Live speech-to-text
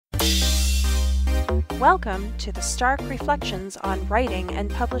Welcome to the Stark Reflections on Writing and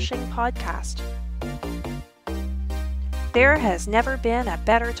Publishing podcast. There has never been a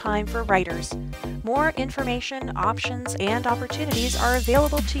better time for writers. More information, options, and opportunities are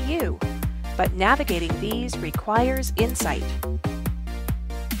available to you, but navigating these requires insight.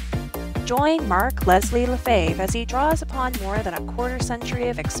 Join Mark Leslie Lefebvre as he draws upon more than a quarter century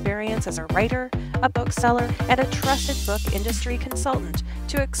of experience as a writer, a bookseller, and a trusted book industry consultant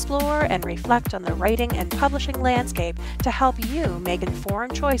to explore and reflect on the writing and publishing landscape to help you make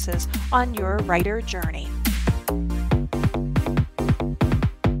informed choices on your writer journey.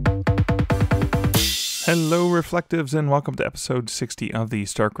 Hello, Reflectives, and welcome to episode 60 of the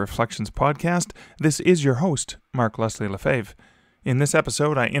Stark Reflections podcast. This is your host, Mark Leslie Lefebvre. In this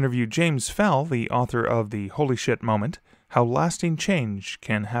episode, I interviewed James Fell, the author of The Holy Shit Moment, How Lasting Change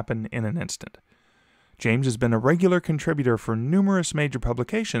Can Happen in an Instant. James has been a regular contributor for numerous major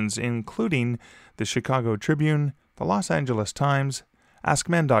publications, including the Chicago Tribune, the Los Angeles Times,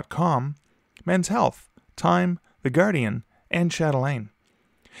 AskMen.com, Men's Health, Time, The Guardian, and Chatelaine.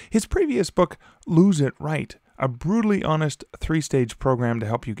 His previous book, Lose It Right, a brutally honest 3-stage program to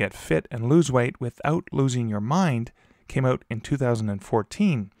help you get fit and lose weight without losing your mind, came out in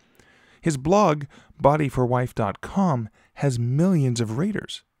 2014. His blog, bodyforwife.com, has millions of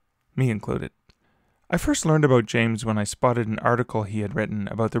readers, me included. I first learned about James when I spotted an article he had written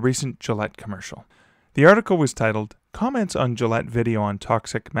about the recent Gillette commercial. The article was titled, Comments on Gillette Video on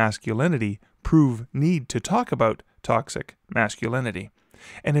Toxic Masculinity Prove Need to Talk About Toxic Masculinity.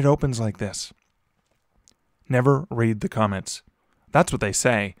 And it opens like this. Never read the comments. That's what they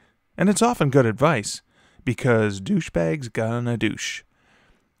say, and it's often good advice. Because douchebags gonna douche.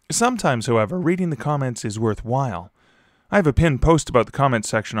 Sometimes, however, reading the comments is worthwhile. I have a pinned post about the comments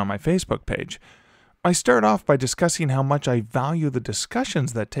section on my Facebook page. I start off by discussing how much I value the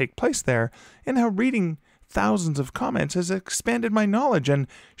discussions that take place there and how reading thousands of comments has expanded my knowledge and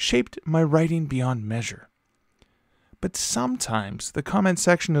shaped my writing beyond measure. But sometimes the comments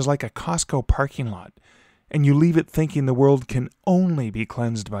section is like a Costco parking lot, and you leave it thinking the world can only be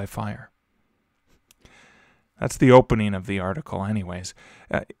cleansed by fire. That's the opening of the article anyways.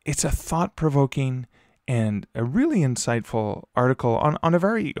 It's a thought-provoking and a really insightful article on a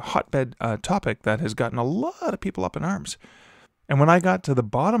very hotbed topic that has gotten a lot of people up in arms. And when I got to the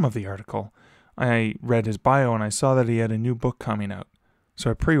bottom of the article, I read his bio and I saw that he had a new book coming out. So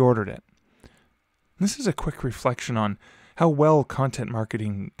I pre-ordered it. This is a quick reflection on how well content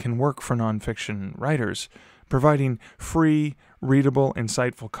marketing can work for nonfiction writers, providing free, readable,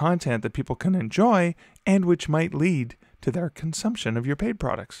 insightful content that people can enjoy and which might lead to their consumption of your paid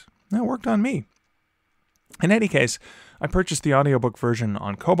products. That worked on me. In any case, I purchased the audiobook version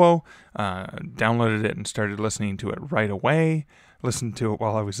on Kobo, downloaded it and started listening to it right away, listened to it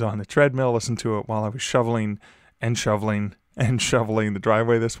while I was on the treadmill, listened to it while I was shoveling the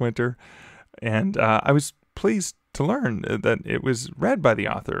driveway this winter, and I was pleased to learn that it was read by the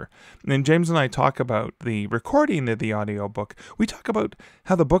author. And James and I talk about the recording of the audiobook. We talk about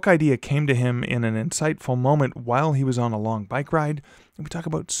how the book idea came to him in an insightful moment while he was on a long bike ride. And we talk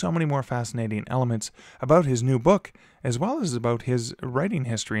about so many more fascinating elements about his new book, as well as about his writing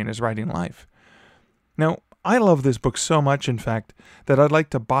history and his writing life. Now, I love this book so much, in fact, that I'd like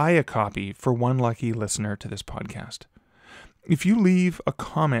to buy a copy for one lucky listener to this podcast. If you leave a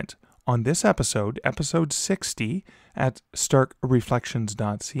comment on this episode, episode 60, at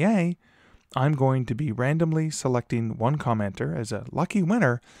starkreflections.ca, I'm going to be randomly selecting one commenter as a lucky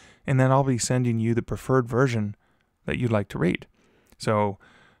winner, and then I'll be sending you the preferred version that you'd like to read. So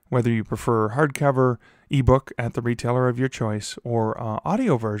whether you prefer hardcover, ebook at the retailer of your choice, or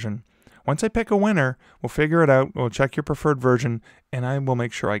audio version, once I pick a winner, we'll figure it out, we'll check your preferred version, and I will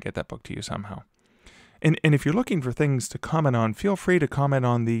make sure I get that book to you somehow. And if you're looking for things to comment on, feel free to comment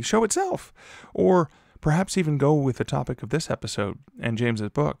on the show itself, or perhaps even go with the topic of this episode and James's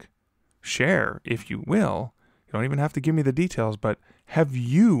book. Share, if you will. You don't even have to give me the details, but have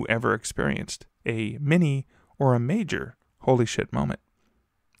you ever experienced a mini or a major holy shit moment?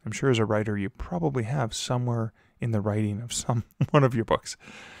 I'm sure as a writer you probably have somewhere in the writing of one of your books.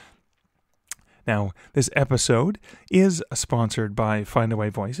 Now, this episode is sponsored by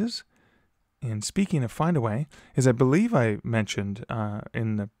Findaway Voices. And speaking of Findaway, as I believe I mentioned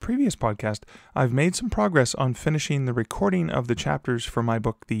in the previous podcast, I've made some progress on finishing the recording of the chapters for my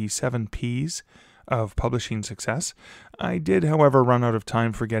book, The 7 Ps of Publishing Success. I did, however, run out of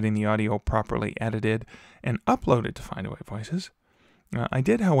time for getting the audio properly edited and uploaded to Findaway Voices. I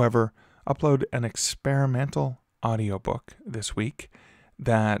did, however, upload an experimental audiobook this week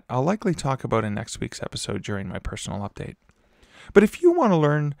that I'll likely talk about in next week's episode during my personal update. But if you want to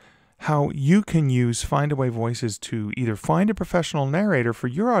learn how you can use Findaway voices to either find a professional narrator for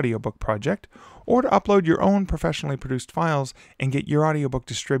your audiobook project or to upload your own professionally produced files and get your audiobook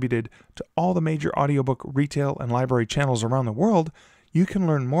distributed to all the major audiobook retail and library channels around the world. You can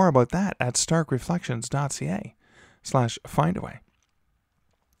learn more about that at starkreflections.ca/Findaway.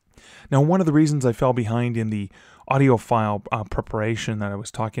 Now, one of the reasons I fell behind in the audio file preparation that I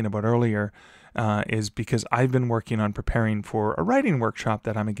was talking about earlier is because I've been working on preparing for a writing workshop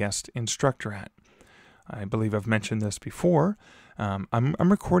that I'm a guest instructor at. I believe I've mentioned this before. I'm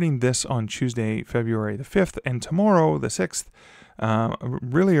recording this on Tuesday, February the 5th, and tomorrow, the 6th,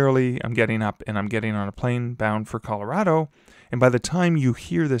 really early, I'm getting up and I'm getting on a plane bound for Colorado. And by the time you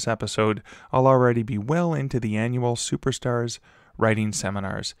hear this episode, I'll already be well into the annual Superstars Writing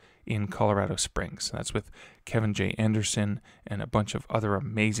Seminars in Colorado Springs. That's with Kevin J. Anderson and a bunch of other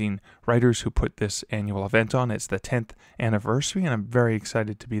amazing writers who put this annual event on. It's the 10th anniversary, and I'm very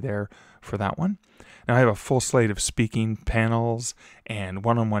excited to be there for that one. Now, I have a full slate of speaking panels and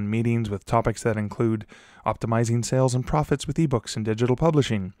one-on-one meetings with topics that include optimizing sales and profits with ebooks and digital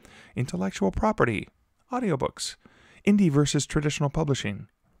publishing, intellectual property, audiobooks, indie versus traditional publishing,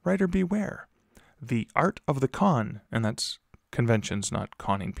 writer beware, the art of the con, and that's conventions, not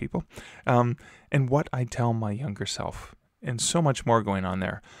conning people, and what I tell my younger self, and so much more going on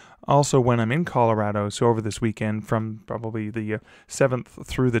there. Also, when I'm in Colorado, so over this weekend, from probably the 7th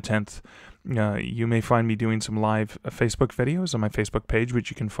through the 10th, you may find me doing some live Facebook videos on my Facebook page, which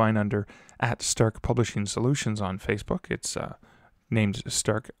you can find under @Stark Publishing Solutions on Facebook. It's named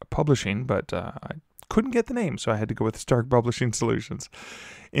Stark Publishing, but I couldn't get the name, so I had to go with Stark Publishing Solutions.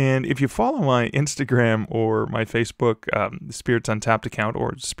 And if you follow my Instagram or my Facebook Spirits Untapped account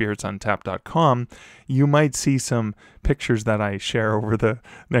or spiritsuntapped.com, you might see some pictures that I share over the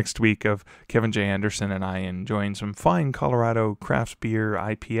next week of Kevin J. Anderson and I enjoying some fine Colorado craft beer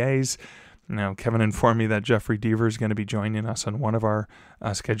IPAs. Now, Kevin informed me that Jeffrey Deaver is going to be joining us on one of our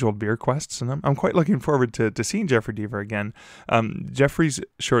scheduled beer quests, and I'm quite looking forward to seeing Jeffrey Deaver again. Jeffrey's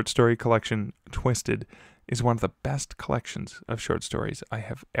short story collection, Twisted, is one of the best collections of short stories I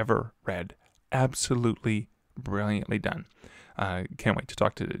have ever read. Absolutely brilliantly done. Can't wait to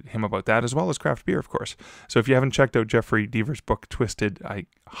talk to him about that, as well as craft beer, of course. So if you haven't checked out Jeffrey Deaver's book, Twisted, I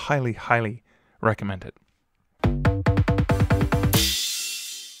highly, highly recommend it.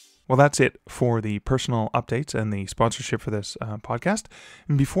 Well, that's it for the personal updates and the sponsorship for this podcast.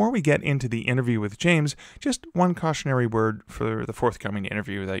 And before we get into the interview with James, just one cautionary word for the forthcoming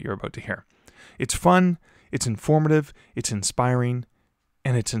interview that you're about to hear. It's fun, it's informative, it's inspiring,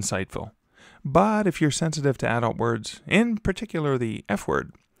 and it's insightful. But if you're sensitive to adult words, in particular the F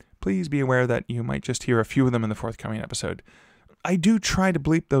word, please be aware that you might just hear a few of them in the forthcoming episode. I do try to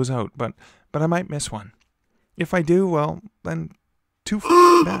bleep those out, but I might miss one. If I do, well, then too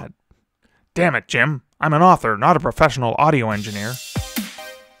bad. Damn it, Jim. I'm an author, not a professional audio engineer.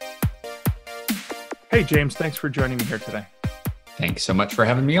 Hey, James, thanks for joining me here today. Thanks so much for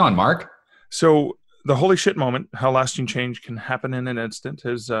having me on, Mark. So, the holy shit moment, how lasting change can happen in an instant,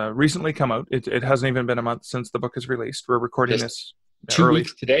 has recently come out. It hasn't even been a month since the book is released. We're recording this 2 early.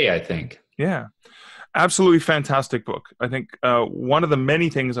 weeks today, I think. Yeah. Absolutely fantastic book. I think one of the many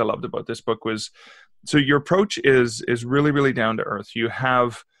things I loved about this book was, so your approach is really, really down to earth. You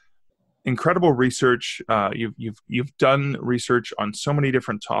have incredible research. You've done research on so many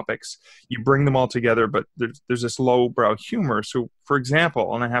different topics. You bring them all together, but there's this lowbrow humor. So, for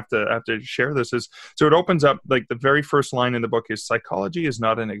example, and I have to share this, so it opens up, like, the very first line in the book is, psychology is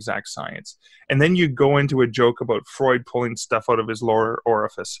not an exact science, and then you go into a joke about Freud pulling stuff out of his lower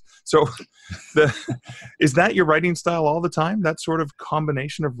orifice. So, is that your writing style all the time? That sort of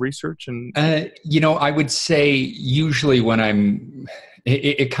combination of research and I would say usually when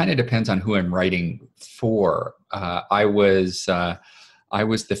it kind of depends on who I'm writing for. I was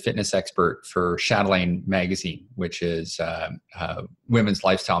the fitness expert for Chatelaine magazine, which is a women's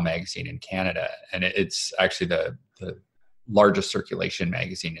lifestyle magazine in Canada. And it's actually the largest circulation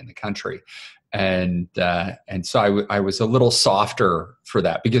magazine in the country. And so I was a little softer for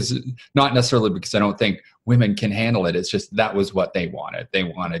that, because not necessarily because I don't think women can handle it. It's just that was what they wanted. They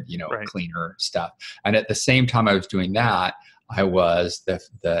wanted, Right. cleaner stuff. And at the same time I was doing that, I was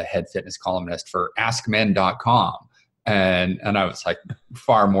the head fitness columnist for AskMen.com. And I was like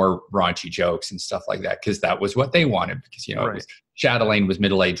far more raunchy jokes and stuff like that, because that was what they wanted. Because, Right. it was, Chatelaine was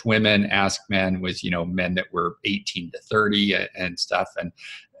middle-aged women. Ask Men was, men that were 18 to 30 and stuff. And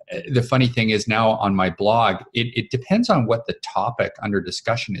the funny thing is, now on my blog, it depends on what the topic under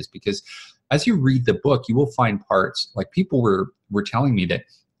discussion is, because as you read the book, you will find parts, like people were telling me that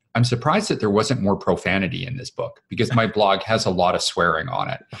I'm surprised that there wasn't more profanity in this book, because my blog has a lot of swearing on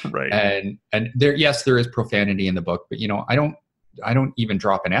it. Right. And there, yes, there is profanity in the book, but I don't even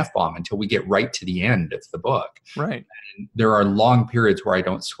drop an F-bomb until we get right to the end of the book. Right. And there are long periods where I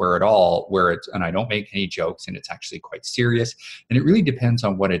don't swear at all, and I don't make any jokes, and it's actually quite serious. And it really depends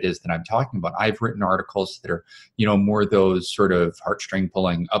on what it is that I'm talking about. I've written articles that are, more those sort of heartstring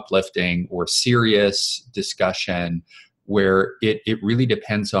pulling, uplifting, or serious discussion, where it really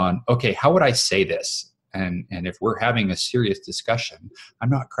depends on, okay, how would I say this? And if we're having a serious discussion, I'm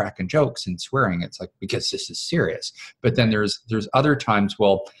not cracking jokes and swearing. It's like, because this is serious. But then there's other times,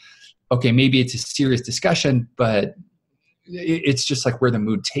 well, okay, maybe it's a serious discussion, but it's just like where the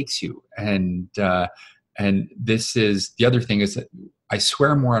mood takes you. And this is, the other thing is that I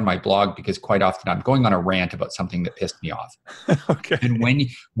swear more on my blog because quite often I'm going on a rant about something that pissed me off. Okay. And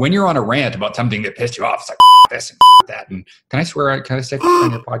when you're on a rant about something that pissed you off, it's like this and that. And can I swear? Can I say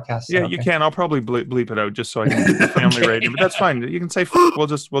on your podcast? Yeah, okay? You can. I'll probably bleep it out just so I can keep the family rating. But that's fine. You can say we'll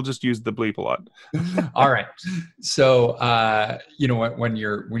just use the bleep a lot. All right. So when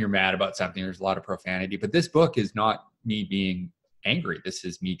you're mad about something, there's a lot of profanity. But this book is not me being angry. This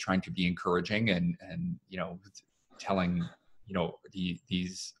is me trying to be encouraging and telling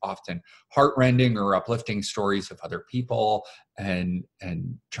these often heartrending or uplifting stories of other people, and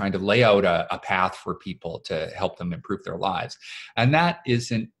trying to lay out a path for people to help them improve their lives. And that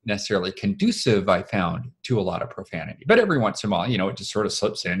isn't necessarily conducive, I found, to a lot of profanity. But every once in a while, it just sort of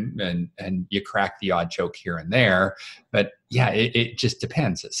slips in, and you crack the odd joke here and there. But yeah, it just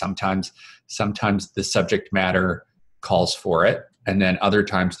depends. Sometimes the subject matter calls for it, and then other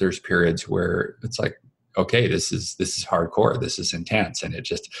times there's periods where it's like, okay, this is hardcore, this is intense, and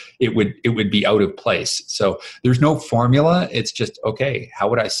it would be out of place. So there's no formula. It's just, okay, how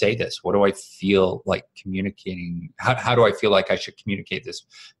would I say this? What do I feel like communicating? How do I feel like I should communicate this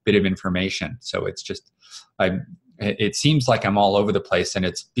bit of information? So it's just, it seems like I'm all over the place, and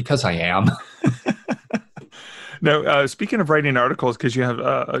it's because I am. Now, speaking of writing articles, because you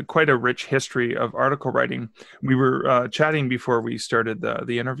have quite a rich history of article writing, we were chatting before we started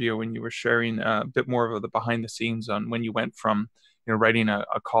the interview, and you were sharing a bit more of the behind the scenes on when you went from writing a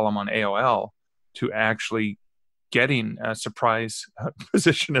column on AOL to actually getting a surprise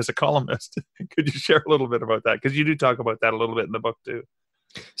position as a columnist. Could you share a little bit about that? Because you do talk about that a little bit in the book too.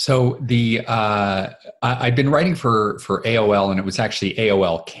 So I've been writing for AOL, and it was actually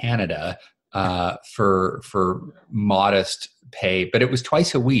AOL Canada. For modest pay, but it was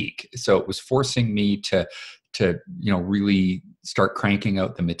twice a week. So it was forcing me to really start cranking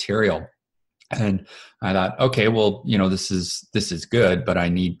out the material. And I thought, okay, well, this is good, but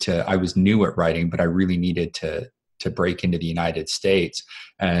I was new at writing, but I really needed to break into the United States.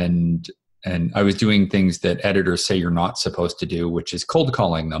 And I was doing things that editors say you're not supposed to do, which is cold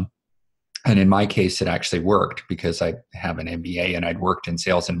calling them. And in my case, it actually worked because I have an MBA and I'd worked in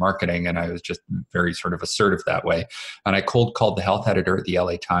sales and marketing, and I was just very sort of assertive that way. And I cold called the health editor at the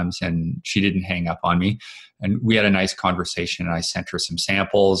LA Times, and she didn't hang up on me. And we had a nice conversation, and I sent her some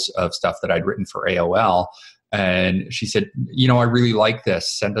samples of stuff that I'd written for AOL. And she said, I really like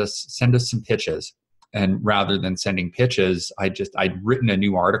this. Send us some pitches. And rather than sending pitches, I'd written a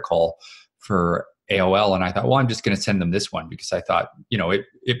new article for AOL, and I thought, well, I'm just going to send them this one because I thought,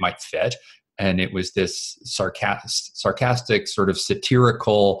 it might fit. And it was this sarcastic, sort of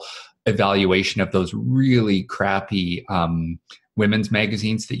satirical evaluation of those really crappy women's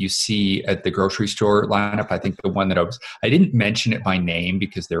magazines that you see at the grocery store lineup. I think the one that I didn't mention it by name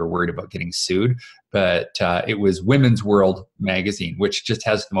because they were worried about getting sued, but it was Women's World magazine, which just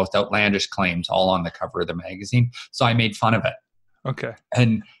has the most outlandish claims all on the cover of the magazine. So I made fun of it. Okay.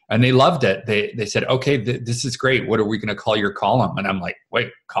 And they loved it. They said, okay, this is great. What are we going to call your column? And I'm like,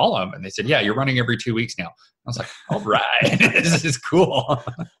 wait, column? And they said, yeah, you're running every 2 weeks now. I was like, all right, this is cool.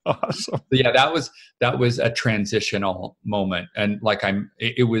 Awesome. So yeah, that was a transitional moment. And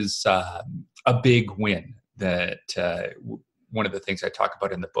it was a big win that one of the things I talk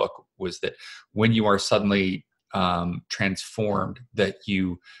about in the book was that when you are suddenly transformed, that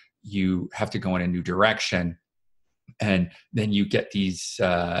you have to go in a new direction. And then you get you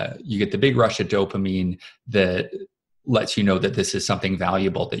get the big rush of dopamine that lets you know that this is something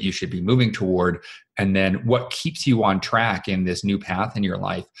valuable that you should be moving toward. And then what keeps you on track in this new path in your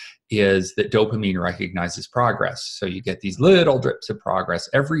life is that dopamine recognizes progress. So you get these little drips of progress.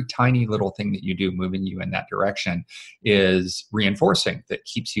 Every tiny little thing that you do moving you in that direction is reinforcing, that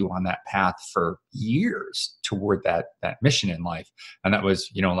keeps you on that path for years toward that mission in life. And that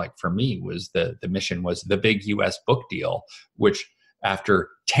was, for me, was the mission was the big US book deal, which after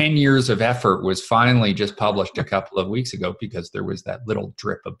 10 years of effort, was finally just published a couple of weeks ago because there was that little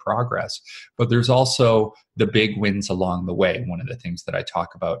drip of progress. But there's also the big wins along the way. One of the things that I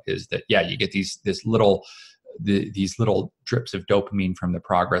talk about is that, you get these little drips of dopamine from the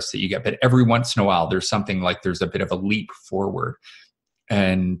progress that you get, but every once in a while there's something like there's a bit of a leap forward.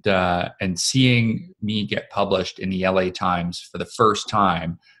 And seeing me get published in the LA Times for the first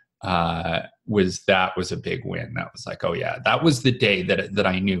time was a big win. That was like, oh yeah, that was the day that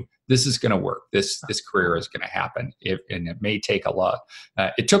I knew this is going to work. This career is going to happen. And it may take a lot.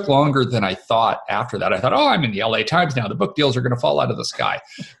 It took longer than I thought. After that, I thought, oh, I'm in the LA Times now. The book deals are going to fall out of the sky.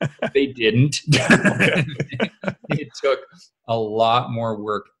 They didn't. It took a lot more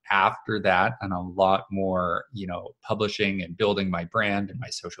work after that, and a lot more, publishing and building my brand and my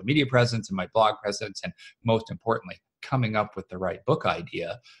social media presence and my blog presence, and most importantly, coming up with the right book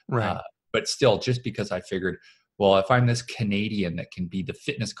idea. Right. But still, just because I figured, well, if I'm this Canadian that can be the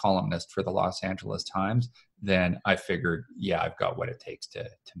fitness columnist for the Los Angeles Times, then I figured, I've got what it takes to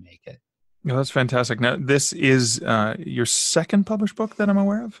make it. Yeah, that's fantastic. Now, this is your second published book that I'm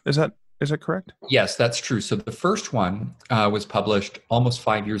aware of. Is that correct? Yes, that's true. So the first one was published almost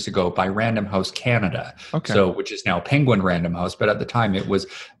 5 years ago by Random House Canada, which is now Penguin Random House, but at the time it was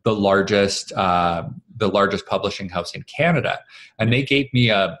the largest publishing house in Canada, and they gave me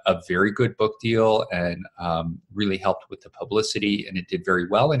a very good book deal and really helped with the publicity, and it did very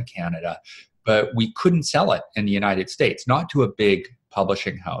well in Canada. But we couldn't sell it in the United States, not to a big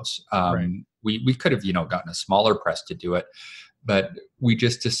publishing house. Right. We could have gotten a smaller press to do it. But we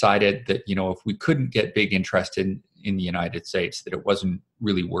just decided that, if we couldn't get big interest in the United States, that it wasn't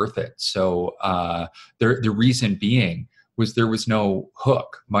really worth it. So the reason being was there was no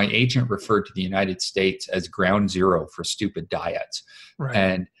hook. My agent referred to the United States as ground zero for stupid diets. Right.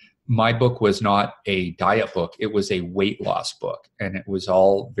 And my book was not a diet book. It was a weight loss book. And it was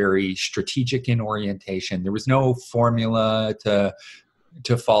all very strategic in orientation. There was no formula to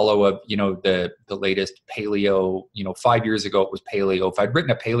follow the latest paleo. 5 years ago it was paleo. If I'd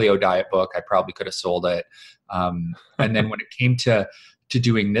written a paleo diet book, I probably could have sold it. And then when it came to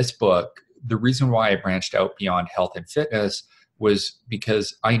doing this book, the reason why I branched out beyond health and fitness was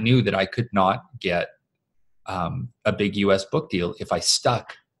because I knew that I could not get a big US book deal if I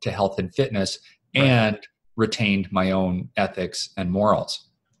stuck to health and fitness and retained my own ethics and morals.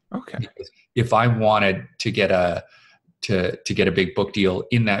 Okay. Because if I wanted to get a big book deal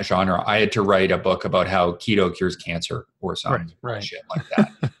in that genre, I had to write a book about how keto cures cancer or something shit like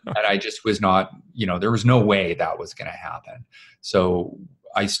that. And I just was not, there was no way that was going to happen. So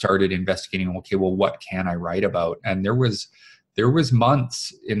I started investigating, okay, well, what can I write about? And there was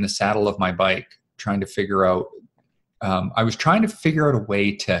months in the saddle of my bike trying to figure out, I was trying to figure out a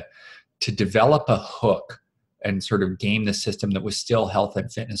way to develop a hook and sort of game the system that was still health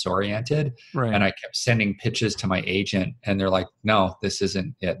and fitness oriented. Right. And I kept sending pitches to my agent, and they're like, no, this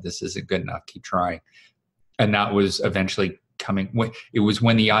isn't it. This isn't good enough. Keep trying. And that was eventually coming. It was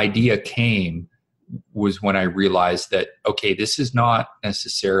when the idea came, was when I realized that, okay, this is not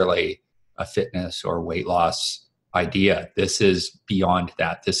necessarily a fitness or weight loss idea. This is beyond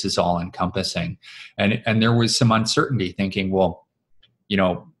that. This is all encompassing. And there was some uncertainty, thinking, well,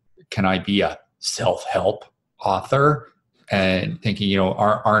 can I be a self-help author? And thinking,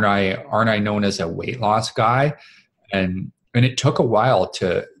 aren't I known as a weight loss guy? And it took a while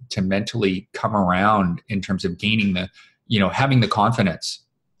to mentally come around in terms of gaining having the confidence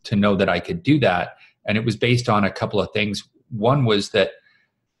to know that I could do that. And it was based on a couple of things. One was that,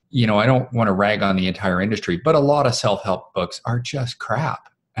 I don't want to rag on the entire industry, but a lot of self-help books are just crap.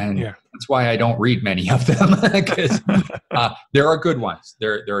 And that's why I don't read many of them, because there are good ones.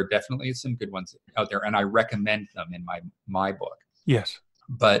 There are definitely some good ones out there, and I recommend them in my book. Yes.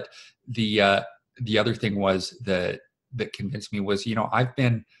 But the other thing was that convinced me was, I've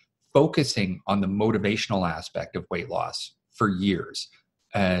been focusing on the motivational aspect of weight loss for years.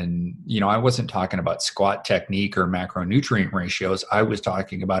 And, I wasn't talking about squat technique or macronutrient ratios. I was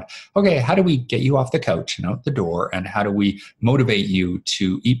talking about, okay, how do we get you off the couch and out the door? And how do we motivate you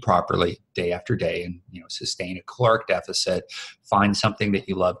to eat properly day after day and, sustain a caloric deficit, find something that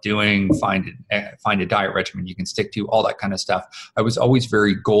you love doing, find a diet regimen you can stick to, all that kind of stuff. I was always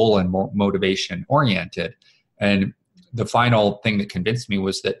very goal and motivation oriented. And the final thing that convinced me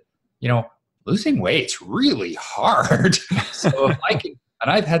was that, losing weight's really hard. So if I can, and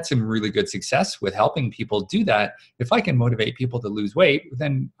I've had some really good success with helping people do that. If I can motivate people to lose weight,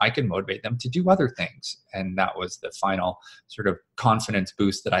 then I can motivate them to do other things. And that was the final sort of confidence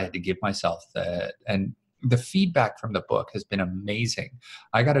boost that I had to give myself. And the feedback from the book has been amazing.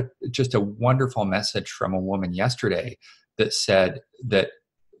 I got just a wonderful message from a woman yesterday that said that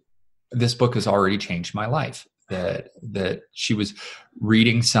this book has already changed my life. That she was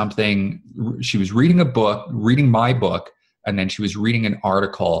reading something, she was reading a book, reading my book, and then she was reading an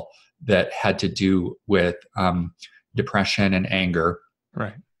article that had to do with depression and anger.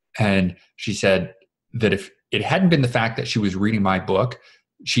 Right. And she said that if it hadn't been the fact that she was reading my book,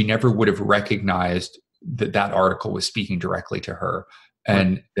 she never would have recognized that that article was speaking directly to her.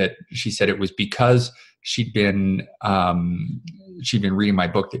 And that she said it was because she'd been reading my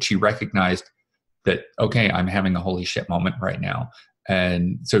book that she recognized that, okay, I'm having a holy shit moment right now.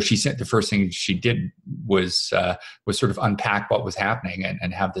 And so she said the first thing she did was sort of unpack what was happening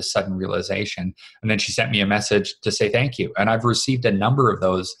and have this sudden realization. And then she sent me a message to say thank you. And I've received a number of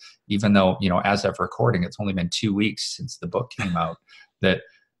those, even though, as of recording, it's only been 2 weeks since the book came out, that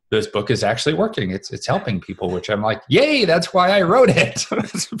this book is actually working. It's helping people, which I'm like, yay, that's why I wrote it.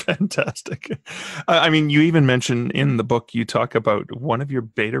 That's fantastic. I mean, you even mention in the book, you talk about one of your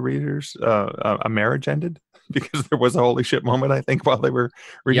beta readers, a marriage ended because there was a holy shit moment, I think, while they were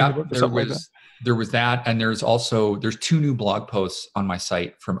reading the book or something like that. There was that. And there's 2 new blog posts on my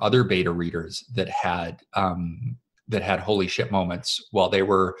site from other beta readers that had holy shit moments while they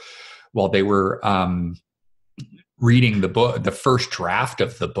were reading the book, the first draft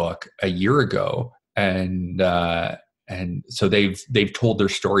of the book a year ago. And so they've told their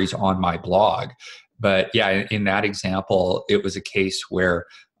stories on my blog. But yeah, in that example, it was a case where,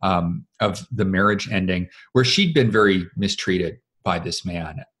 of the marriage ending, where she'd been very mistreated by this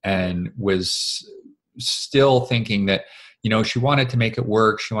man and was still thinking that, she wanted to make it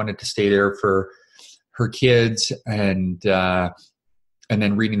work. She wanted to stay there for her kids. And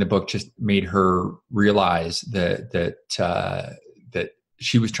then reading the book just made her realize that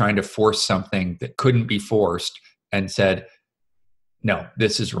she was trying to force something that couldn't be forced, and said, no,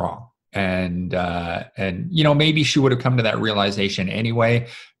 this is wrong. And maybe she would have come to that realization anyway.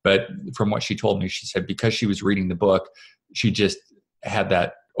 But from what she told me, she said, because she was reading the book, she just had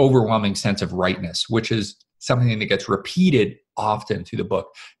that overwhelming sense of rightness, which is something that gets repeated often through the book.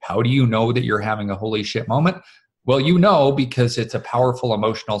 How do you know that you're having a holy shit moment? Well, because it's a powerful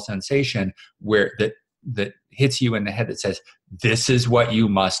emotional sensation where that hits you in the head that says, this is what you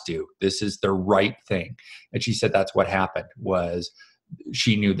must do. This is the right thing. And she said that's what happened, was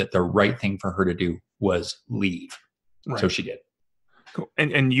she knew that the right thing for her to do was leave. Right. So she did. Cool.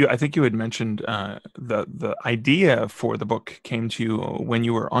 And I think you had mentioned the idea for the book came to you when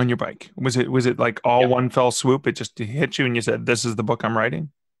you were on your bike. Was it like all one fell swoop? It just hit you and you said, this is the book I'm writing?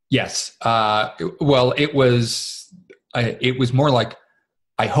 Yes. Well, it was more like,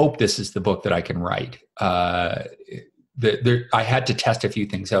 I hope this is the book that I can write. I had to test a few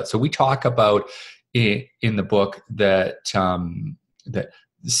things out. So we talk about in the book that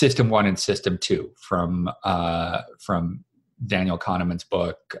System 1 and System 2 from Daniel Kahneman's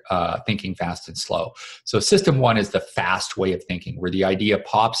book, Thinking Fast and Slow. So System 1 is the fast way of thinking, where the idea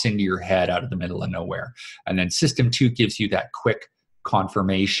pops into your head out of the middle of nowhere. And then System 2 gives you that quick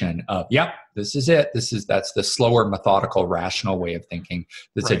confirmation of, yep, this is it. That's the slower, methodical, rational way of thinking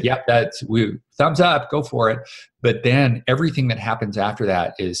that said, yep, thumbs up, go for it. But then everything that happens after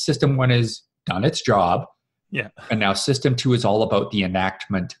that is System 1 is done its job. Yeah. And now System 2 is all about the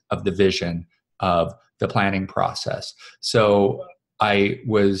enactment of the vision of the planning process. So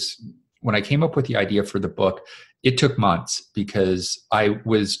when I came up with the idea for the book, it took months because I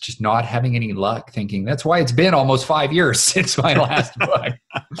was just not having any luck, thinking that's why it's been almost 5 years since my last book.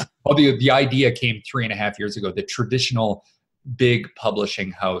 Well, the idea came 3.5 years ago. The traditional big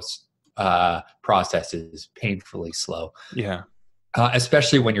publishing house process is painfully slow. Yeah.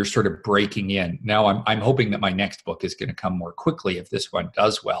 Especially when you're sort of breaking in. Now I'm hoping that my next book is going to come more quickly if this one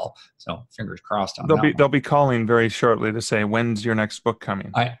does well. So fingers crossed on that. They'll be calling very shortly to say, when's your next book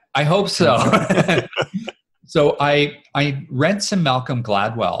coming? I hope so. So I read some Malcolm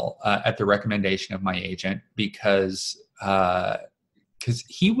Gladwell at the recommendation of my agent because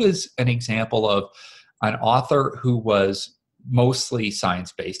he was an example of an author who was mostly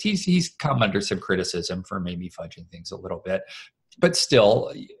science-based. He's come under some criticism for maybe fudging things a little bit. But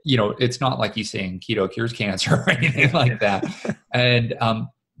still, it's not like he's saying keto cures cancer or anything like that. And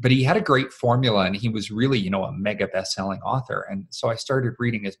but he had a great formula, and he was really, a mega best-selling author. And so I started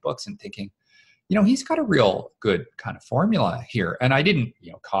reading his books and thinking, he's got a real good kind of formula here. And I didn't,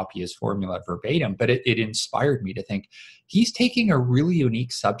 copy his formula verbatim, but it inspired me to think he's taking a really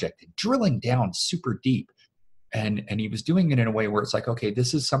unique subject and drilling down super deep. And he was doing it in a way where it's like, okay,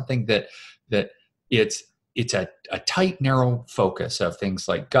 this is something that it's a tight, narrow focus of things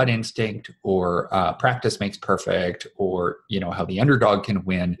like gut instinct or practice makes perfect, or, how the underdog can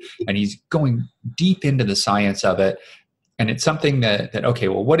win. And he's going deep into the science of it. And it's something that, okay,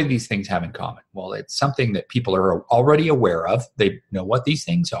 well, what do these things have in common? Well, it's something that people are already aware of. They know what these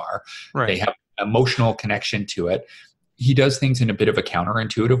things are. Right. They have emotional connection to it. He does things in a bit of a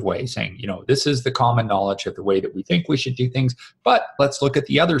counterintuitive way, saying, this is the common knowledge of the way that we think we should do things, but let's look at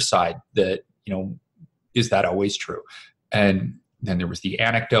the other side that, is that always true? And then there was the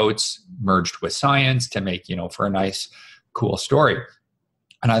anecdotes merged with science to make, for a nice, cool story.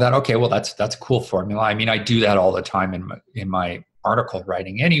 And I thought, okay, well, that's a cool formula. I mean, I do that all the time in my article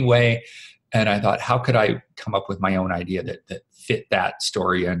writing anyway. And I thought, how could I come up with my own idea that fit that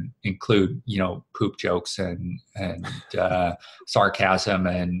story and include, poop jokes and sarcasm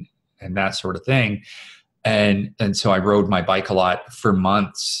and that sort of thing. And so I rode my bike a lot for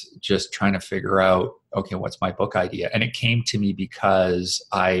months, just trying to figure out, okay, what's my book idea? And it came to me because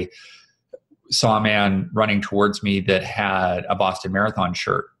I saw a man running towards me that had a Boston Marathon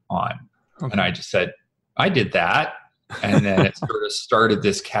shirt on. Okay. And I just said, I did that. And then it sort of started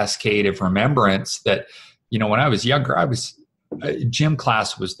this cascade of remembrance that, when I was younger, gym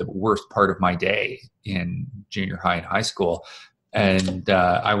class was the worst part of my day in junior high and high school. And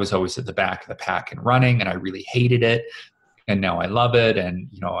I was always at the back of the pack and running, and I really hated it. And now I love it. And,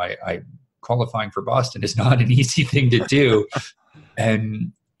 I qualifying for Boston is not an easy thing to do.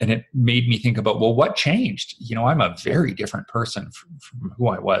 And it made me think about, well, what changed? I'm a very different person from who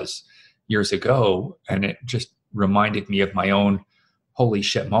I was years ago. And it just reminded me of my own holy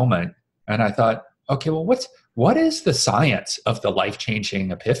shit moment. And I thought, okay, well, what is the science of the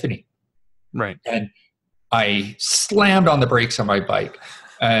life-changing epiphany? Right. And I slammed on the brakes on my bike,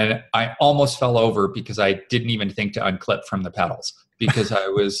 and I almost fell over because I didn't even think to unclip from the pedals, because I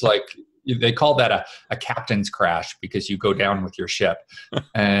was like, they call that a captain's crash, because you go down with your ship.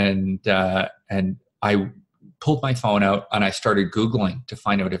 And I pulled my phone out and I started Googling to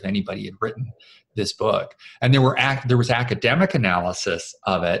find out if anybody had written this book. And there was academic analysis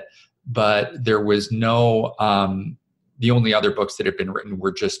of it, but there was no, the only other books that had been written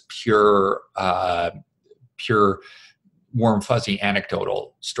were just pure warm, fuzzy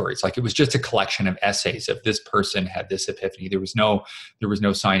anecdotal stories. Like, it was just a collection of essays of this person had this epiphany. There was no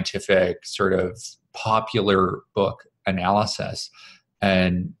scientific sort of popular book analysis.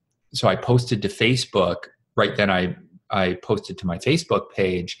 And so I posted to Facebook. Right then I posted to my Facebook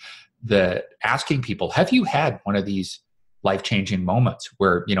page asking people, have you had one of these life-changing moments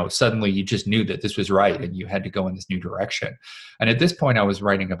where, suddenly you just knew that this was right and you had to go in this new direction? And at this point I was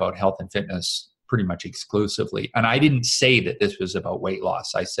writing about health and fitness pretty much exclusively. And I didn't say that this was about weight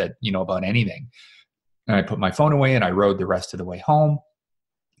loss. I said, about anything. And I put my phone away and I rode the rest of the way home.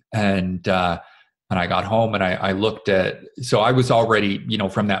 And I got home and I looked at, so I was already,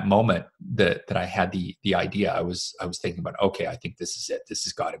 from that moment that I had the idea, I was thinking about, okay, I think this is it. This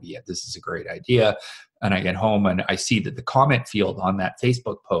has got to be it. This is a great idea. And I get home and I see that the comment field on that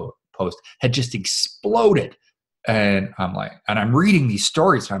Facebook post had just exploded. And I'm reading these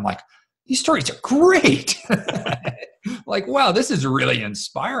stories and I'm like, these stories are great. Like, wow, this is really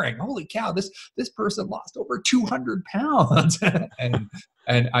inspiring. Holy cow, this person lost over 200 pounds.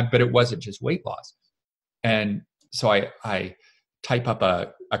 But it wasn't just weight loss. And so I type up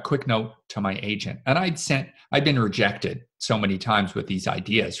a quick note to my agent. And I'd been rejected so many times with these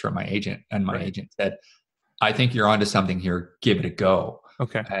ideas from my agent. And my agent said, I think you're onto something here. Give it a go.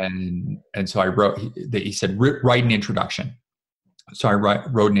 Okay. And so he said, write an introduction. So I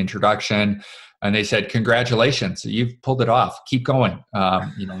wrote an introduction, and they said, congratulations, you've pulled it off. Keep going.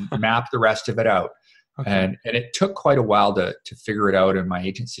 Map the rest of it out. Okay. And it took quite a while to figure it out. And my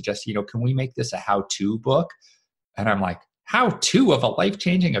agent suggested, can we make this a how-to book? And I'm like, how-to of a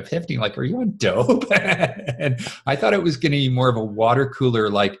life-changing epiphany? Like, are you on dope? And I thought it was going to be more of a water cooler,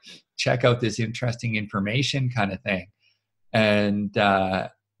 like, check out this interesting information kind of thing. And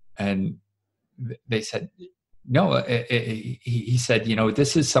they said, no, he said,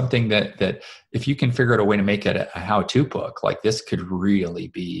 this is something that if you can figure out a way to make it a how-to book, like, this could really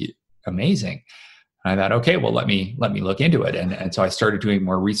be amazing. And I thought, okay, well, let me look into it. And so I started doing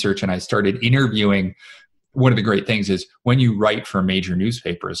more research, and I started interviewing. One of the great things is when you write for major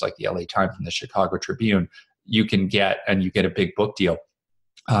newspapers like the LA Times and the Chicago Tribune, you get a big book deal.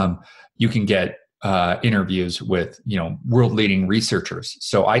 You can get interviews with, world leading researchers.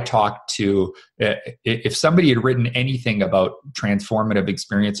 So I talked to, if somebody had written anything about transformative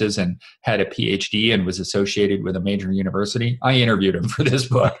experiences and had a PhD and was associated with a major university, I interviewed him for this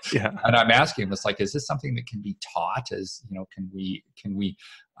book. Yeah. And I'm asking him, it's like, is this something that can be taught? Can we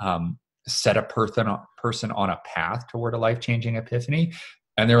set a person on a path toward a life-changing epiphany?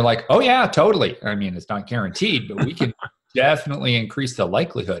 And they're like, oh yeah, totally. I mean, it's not guaranteed, but we can definitely increase the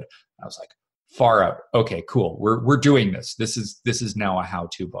likelihood. I was like, far out. Okay, cool. We're doing this. This is now a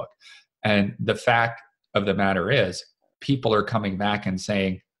how-to book. And the fact of the matter is, people are coming back and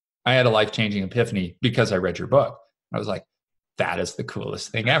saying, I had a life-changing epiphany because I read your book. I was like, that is the coolest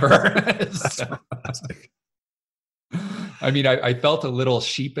thing ever. So, I mean, I felt a little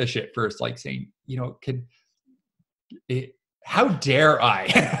sheepish at first, like saying, how dare I?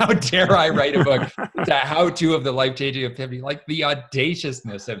 How dare I write a book? It's a how-to of the life-changing epiphany, like the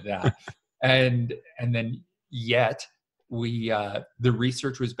audaciousness of that. And then yet the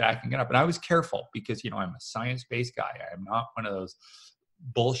research was backing it up. And I was careful because, I'm a science-based guy. I'm not one of those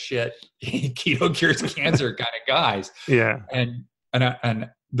bullshit keto cures cancer kind of guys. Yeah. And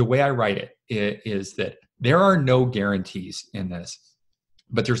the way I write it is that there are no guarantees in this,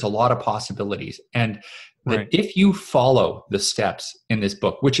 but there's a lot of possibilities. And that if you follow the steps in this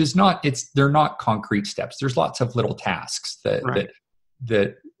book, which is they're not concrete steps. There's lots of little tasks that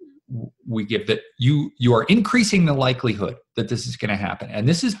we give, that you are increasing the likelihood that this is going to happen. And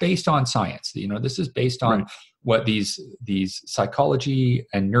this is based on science. This is based on what these psychology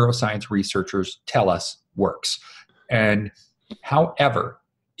and neuroscience researchers tell us works. And however,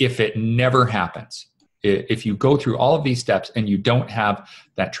 if it never happens, if you go through all of these steps and you don't have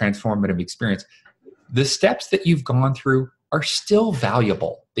that transformative experience, the steps that you've gone through are still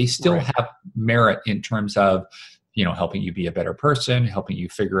valuable. They still have merit in terms of, helping you be a better person, helping you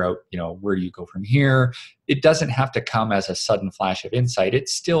figure out, where do you go from here? It doesn't have to come as a sudden flash of insight.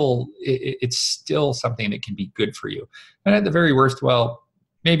 It's still something that can be good for you. And at the very worst, well,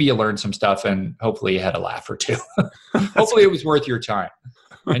 maybe you learned some stuff and hopefully you had a laugh or two. Hopefully it was worth your time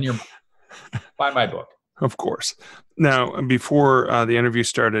and buy my book. Of course. Now, before the interview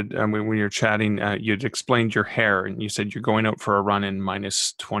started, when you're chatting, you'd explained your hair, and you said you're going out for a run in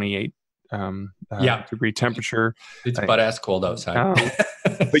minus 28 degree temperature. It's butt-ass cold outside.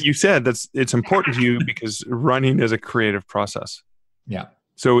 But you said it's important to you because running is a creative process. Yeah.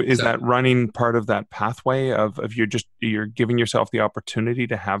 So is that running part of that pathway of you're giving yourself the opportunity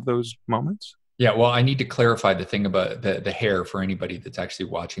to have those moments? Yeah, well, I need to clarify the thing about the hair for anybody that's actually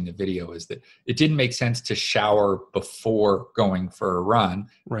watching the video, is that it didn't make sense to shower before going for a run.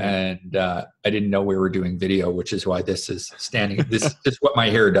 Right. And I didn't know we were doing video, which is why this is standing. This is what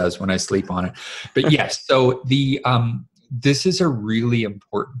my hair does when I sleep on it. But yes, so this is a really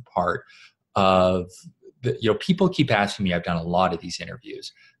important part of people keep asking me, I've done a lot of these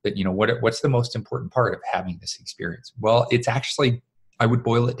interviews, that, what's the most important part of having this experience? Well, it's actually, I would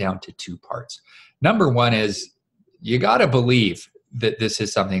boil it down to two parts. Number one is you got to believe that this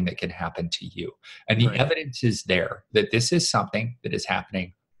is something that can happen to you. And the evidence is there that this is something that is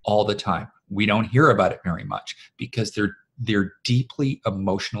happening all the time. We don't hear about it very much because they're deeply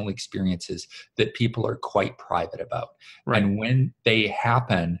emotional experiences that people are quite private about. Right. And when they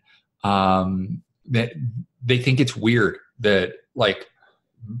happen, that they think it's weird that, like,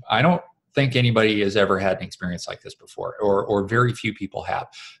 I don't think anybody has ever had an experience like this before, or very few people have.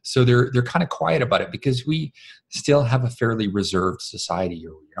 So they're kind of quiet about it because we still have a fairly reserved society.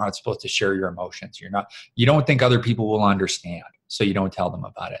 You're not supposed to share your emotions. You don't think other people will understand, so you don't tell them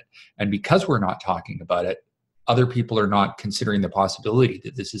about it. And because we're not talking about it, other people are not considering the possibility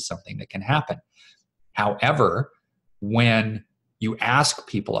that this is something that can happen. However, when you ask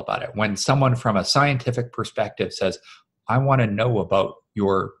people about it, when someone from a scientific perspective says, I want to know about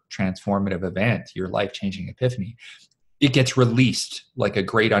your transformative event, your life-changing epiphany, it gets released like a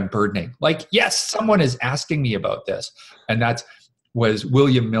great unburdening. Like, yes, someone is asking me about this. And that was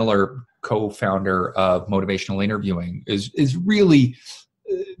William Miller, co-founder of motivational interviewing, is really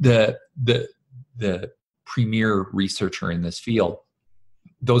the premier researcher in this field.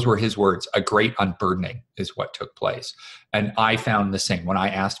 Those were his words. A great unburdening is what took place. And I found the same. When I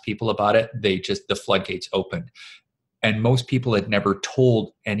asked people about it, the floodgates opened. And most people had never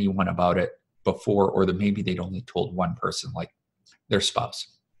told anyone about it before, or maybe they'd only told one person, like their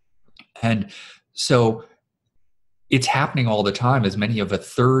spouse. And so it's happening all the time, as many of a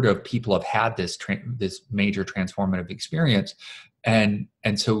third of people have had this major transformative experience. And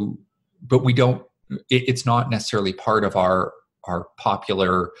so, but we don't, it's not necessarily part of our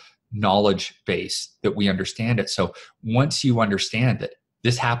popular knowledge base that we understand it. So once you understand that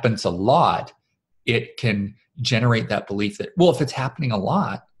this happens a lot, it can generate that belief that, well, if it's happening a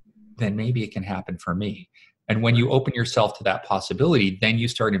lot, then maybe it can happen for me. And when you open yourself to that possibility, then you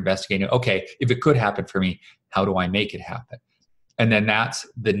start investigating, okay, if it could happen for me, how do I make it happen? And then that's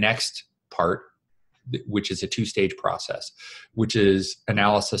the next part, which is a two-stage process, which is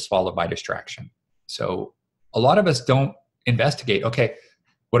analysis followed by distraction. So a lot of us don't investigate, okay,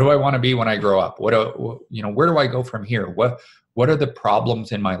 what do I want to be when I grow up? Where do I go from here? What are the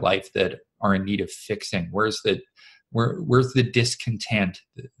problems in my life that are in need of fixing? Where's the discontent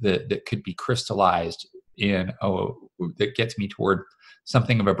that could be crystallized in, that gets me toward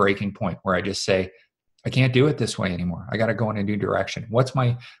something of a breaking point where I just say, I can't do it this way anymore. I got to go in a new direction. What's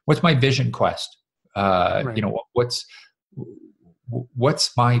my vision quest? Right. You know,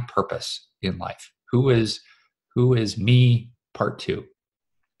 what's my purpose in life? Who is me, part 2?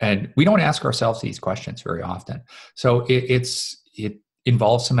 And we don't ask ourselves these questions very often. So it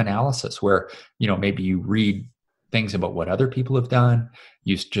involves some analysis where, you know, maybe you read things about what other people have done.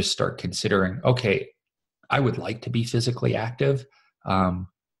 You just start considering, okay, I would like to be physically active,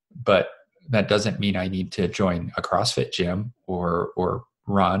 but that doesn't mean I need to join a CrossFit gym or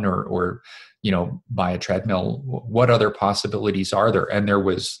run or you know, buy a treadmill. What other possibilities are there? And there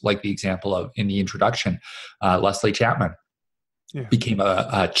was, like the example of in the introduction, Leslie Chapman became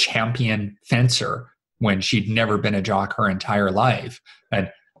a champion fencer when she'd never been a jock her entire life.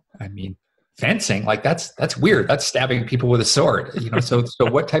 And I mean, fencing, like that's weird. That's stabbing people with a sword, you know. So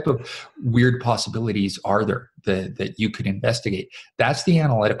what type of weird possibilities are there that you could investigate? That's the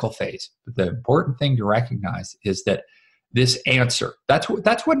analytical phase. But the important thing to recognize is that this answer, that's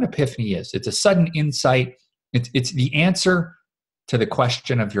what an epiphany is. It's a sudden insight. It's the answer to the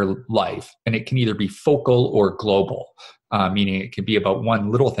question of your life, and it can either be focal or global, meaning it can be about one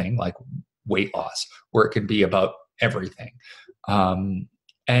little thing like weight loss, or it can be about everything.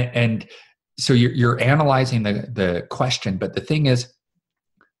 And so you're analyzing the question, but the thing is,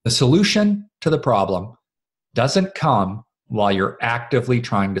 the solution to the problem doesn't come while you're actively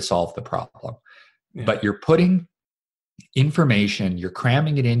trying to solve the problem, but you're putting information, you're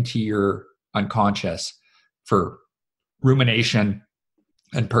cramming it into your unconscious for rumination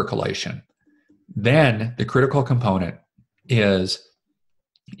and percolation. Then the critical component is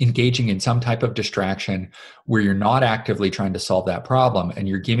engaging in some type of distraction where you're not actively trying to solve that problem, and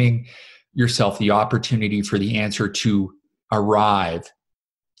you're giving yourself the opportunity for the answer to arrive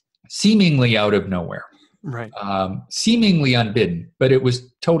seemingly out of nowhere, right? Seemingly unbidden, but it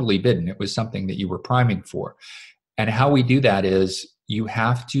was totally bidden. It was something that you were priming for. And how we do that is you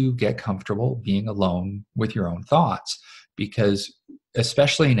have to get comfortable being alone with your own thoughts, because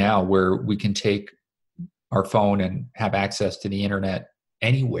especially now where we can take our phone and have access to the internet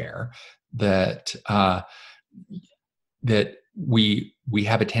anywhere, that we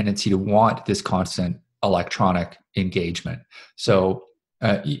have a tendency to want this constant electronic engagement. So,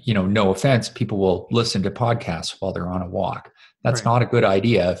 you know, no offense, people will listen to podcasts while they're on a walk. That's not a good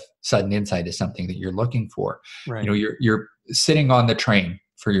idea if sudden insight is something that you're looking for. Right. You know, you're sitting on the train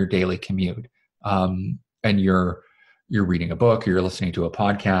for your daily commute, and you're reading a book, or you're listening to a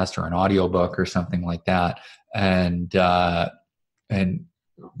podcast or an audiobook or something like that, and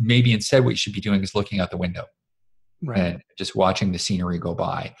maybe instead what you should be doing is looking out the window and just watching the scenery go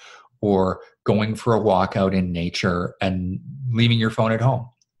by, or going for a walk out in nature and leaving your phone at home.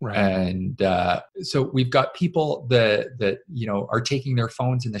 Right. And so we've got people that you know are taking their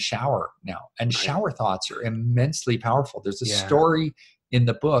phones in the shower now, and shower thoughts are immensely powerful. There's a story in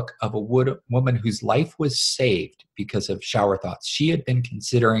the book of a woman whose life was saved because of shower thoughts. She had been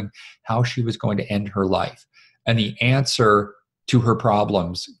considering how she was going to end her life, and the answer to her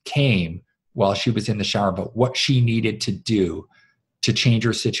problems came while she was in the shower, but what she needed to do to change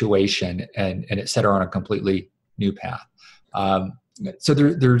her situation, and it set her on a completely new path. So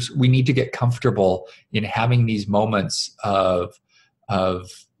we need to get comfortable in having these moments of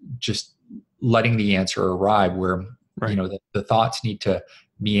just letting the answer arrive, where you know the thoughts need to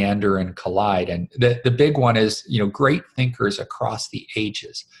meander and collide. And the big one is, you know, great thinkers across the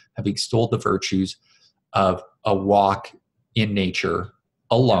ages have extolled the virtues of a walk in nature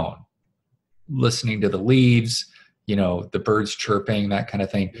alone, listening to the leaves, you know, the birds chirping, that kind of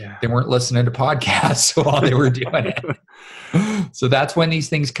thing. They weren't listening to podcasts while they were doing it. So that's when these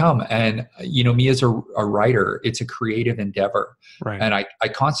things come. And, you know, me as a writer, it's a creative endeavor. Right. And I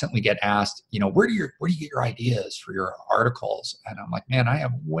constantly get asked, you know, where do you get your ideas for your articles? And I'm like, man, I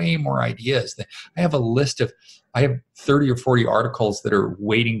have way more ideas. I have 30 or 40 articles that are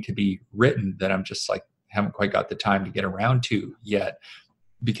waiting to be written that I'm just like, haven't quite got the time to get around to yet,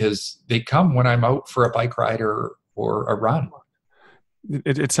 because they come when I'm out for a bike ride or a run.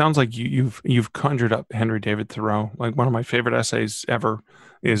 It sounds like you've conjured up Henry David Thoreau. Like, one of my favorite essays ever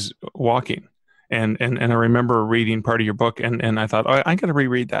is Walking, and I remember reading part of your book, and I thought, I got to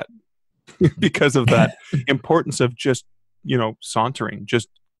reread that because of that importance of just, you know, sauntering, just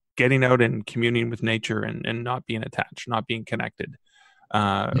getting out and communing with nature, and not being attached, not being connected,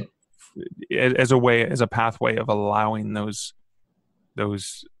 as a pathway of allowing those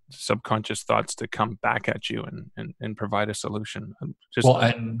subconscious thoughts to come back at you and provide a solution.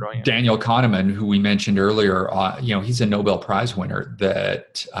 And brilliant. Daniel Kahneman, who we mentioned earlier, he's a Nobel Prize winner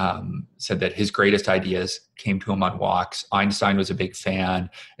that said that his greatest ideas came to him on walks. Einstein was a big fan.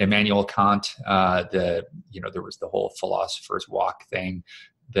 Immanuel Kant, there was the whole philosopher's walk thing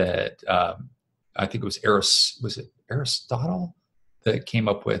that I think it was Aristotle that came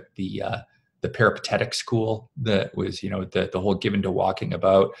up with the peripatetic school that was, the whole given to walking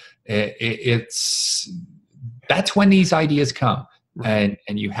about. That's when these ideas come. Right.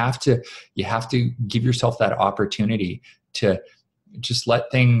 And you have to give yourself that opportunity to just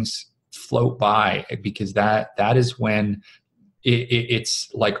let things float by, because that is when it's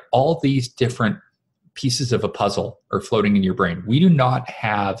like all these different pieces of a puzzle are floating in your brain. We do not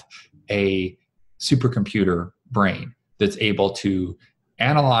have a supercomputer brain that's able to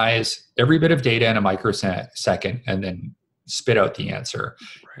analyze every bit of data in a microsecond and then spit out the answer.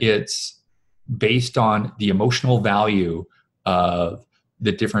 Right. It's based on the emotional value of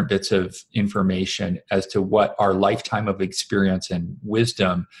the different bits of information as to what our lifetime of experience and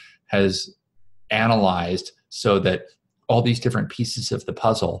wisdom has analyzed, so that all these different pieces of the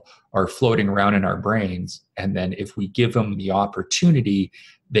puzzle are floating around in our brains. And then if we give them the opportunity,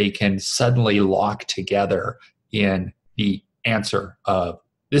 they can suddenly lock together in the answer of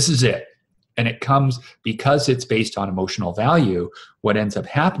this is it. And it comes because it's based on emotional value. What ends up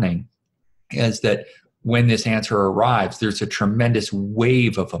happening is that when this answer arrives, there's a tremendous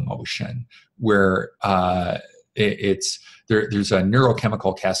wave of emotion where there's a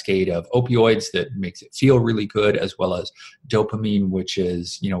neurochemical cascade of opioids that makes it feel really good, as well as dopamine, which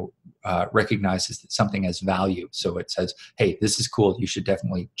is, recognizes that something has value. So it says, hey, this is cool. You should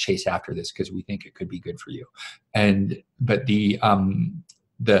definitely chase after this because we think it could be good for you.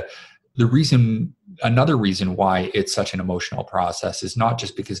 But another reason why it's such an emotional process is not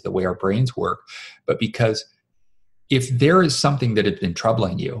just because of the way our brains work, but because if there is something that has been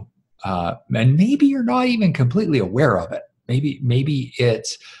troubling you, and maybe you're not even completely aware of it, maybe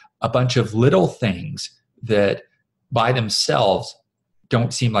it's a bunch of little things that by themselves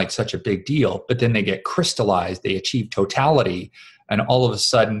don't seem like such a big deal, but then they get crystallized, they achieve totality, and all of a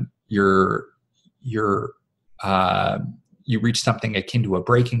sudden you reach something akin to a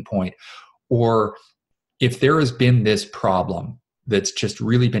breaking point. Or if there has been this problem that's just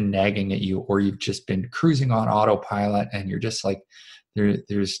really been nagging at you, or you've just been cruising on autopilot and you're just like,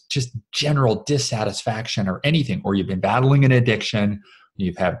 there's just general dissatisfaction or anything, or you've been battling an addiction,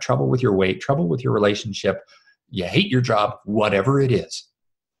 you've had trouble with your weight, trouble with your relationship, you hate your job, whatever it is.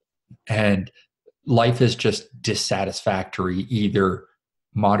 And life is just dissatisfactory, either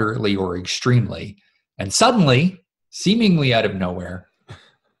moderately or extremely. And suddenly, seemingly out of nowhere,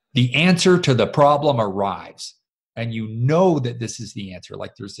 the answer to the problem arrives. And you know that this is the answer.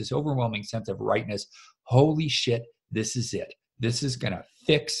 Like there's this overwhelming sense of rightness. Holy shit, this is it. This is going to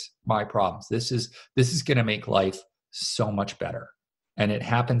fix my problems. This is going to make life so much better. And it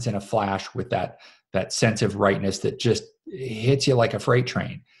happens in a flash with that sense of rightness that just hits you like a freight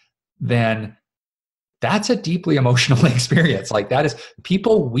train. Then that's a deeply emotional experience. Like that is,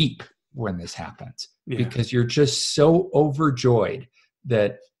 people weep when this happens because you're just so overjoyed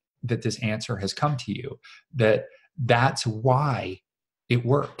that this answer has come to you, that's why it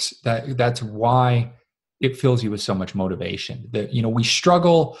works. That's why it fills you with so much motivation. That, we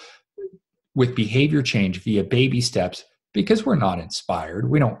struggle with behavior change via baby steps because we're not inspired.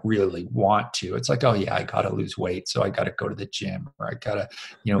 We don't really want to. It's like, oh yeah, I got to lose weight, so I got to go to the gym, or I got to,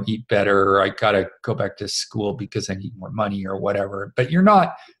 eat better, or I got to go back to school because I need more money or whatever. But you're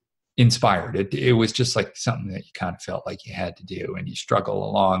not inspired. It was just like something that you kind of felt like you had to do, and you struggle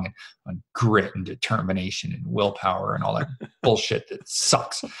along on grit and determination and willpower and all that bullshit that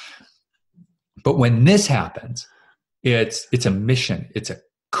sucks. But when this happens, it's a mission. It's a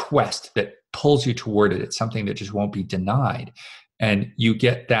quest that pulls you toward it. It's something that just won't be denied. And you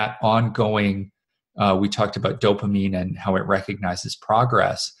get that ongoing, we talked about dopamine and how it recognizes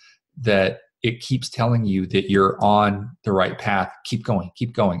progress, that it keeps telling you that you're on the right path. Keep going,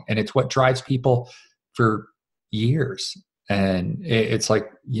 keep going. And it's what drives people for years. And it's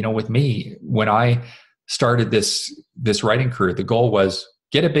like, with me, when I started this writing career, the goal was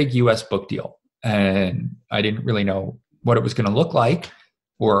get a big US book deal. And I didn't really know what it was going to look like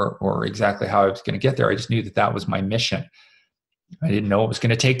or exactly how I was going to get there. I just knew that was my mission. I didn't know it was going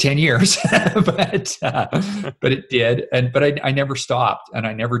to take 10 years, but it did. But I never stopped, and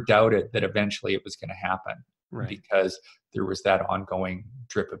I never doubted that eventually it was going to happen, right? Because there was that ongoing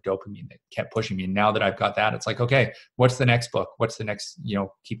drip of dopamine that kept pushing me. And now that I've got that, it's like, okay, what's the next book? What's the next,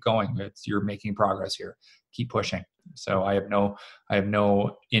 keep going. You're making progress here. keep pushing. So I have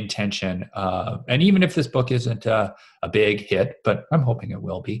no intention and even if this book isn't a big hit, but I'm hoping it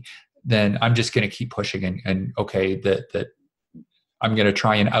will be, then I'm just going to keep pushing and okay, that I'm going to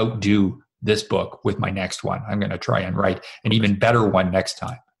try and outdo this book with my next one. I'm going to try and write an even better one next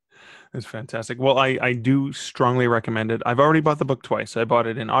time. That's fantastic. Well, I do strongly recommend it. I've already bought the book twice. I bought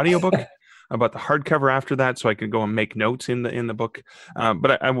it in audiobook. I bought the hardcover after that so I could go and make notes in the book.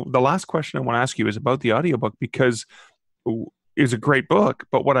 But the last question I want to ask you is about the audiobook, because it's a great book.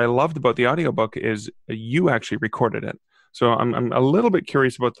 But what I loved about the audiobook is you actually recorded it. So I'm a little bit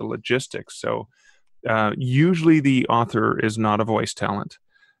curious about the logistics. So usually the author is not a voice talent,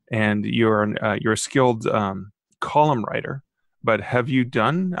 and you're a skilled column writer. But have you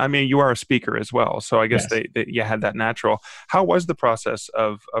done? I mean, you are a speaker as well, so I guess Yes. you had that natural. How was the process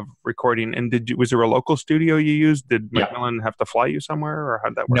of recording? And was there a local studio you used? Did Macmillan have to fly you somewhere, or how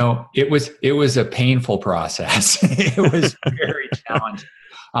did that work? No, it was a painful process. It was very challenging.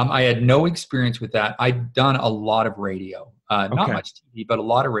 I had no experience with that. I'd done a lot of radio, not much TV, but a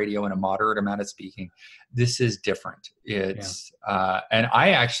lot of radio and a moderate amount of speaking. This is different. It's and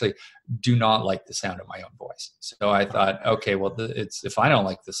I actually do not like the sound of my own voice. So I thought, okay, well, if I don't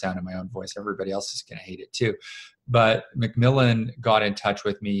like the sound of my own voice, everybody else is going to hate it too. But Macmillan got in touch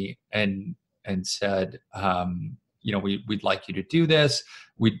with me and said, we'd like you to do this.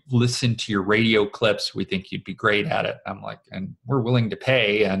 We'd listen to your radio clips. We think you'd be great at it. I'm like, and we're willing to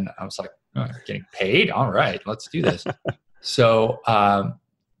pay. And I was like, oh, getting paid? All right, let's do this. So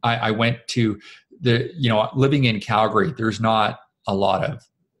I went to living in Calgary, there's not a lot of,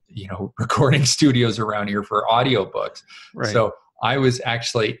 recording studios around here for audiobooks. Right. So I was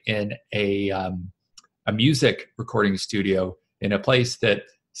actually in a music recording studio in a place that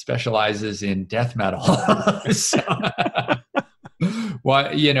specializes in death metal. So it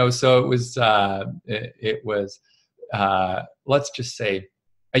was let's just say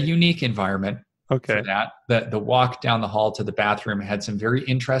a unique environment. Okay. For that. The walk down the hall to the bathroom had some very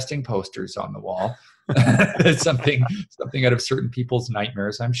interesting posters on the wall. something out of certain people's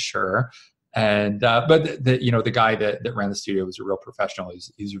nightmares, I'm sure. And but the guy that ran the studio was a real professional.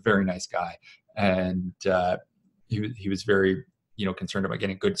 He's a very nice guy, and he was very concerned about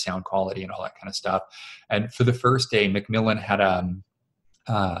getting good sound quality and all that kind of stuff. And for the first day, Macmillan had an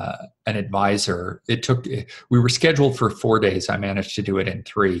advisor. We were scheduled for 4 days. I managed to do it in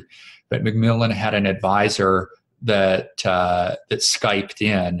 3, but Macmillan had an advisor that Skyped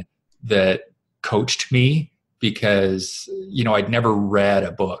in that coached me because I'd never read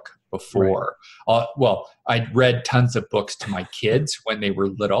a book before. Right. I'd read tons of books to my kids when they were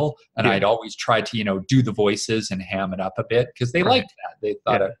little, and I'd always tried to do the voices and ham it up a bit because they liked that. They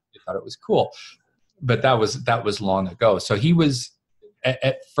thought it was cool. But that was long ago. So he was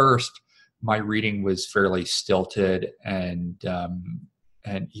at first, my reading was fairly stilted, and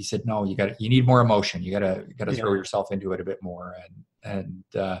he said, no, you need more emotion. You gotta throw yourself into it a bit more.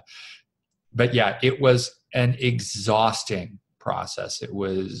 But yeah, it was an exhausting process. It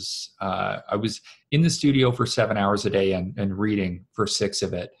was, I was in the studio for 7 hours a day and reading for 6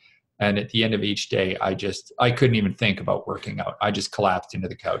 of it. And at the end of each day, I couldn't even think about working out. I just collapsed into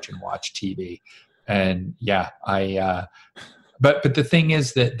the couch and watched TV. And but the thing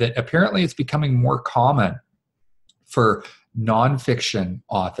is that apparently it's becoming more common for nonfiction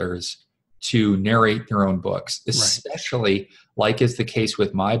authors to narrate their own books, especially like is the case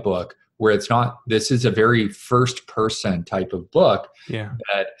with my book, where this is a very first person type of book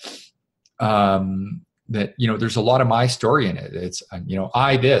that there's a lot of my story in it. It's,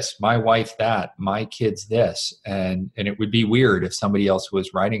 I this, my wife that, my kids this, and it would be weird if somebody else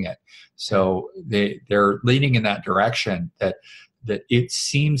was writing it. So they're leaning in that direction that it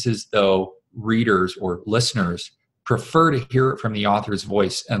seems as though readers or listeners prefer to hear it from the author's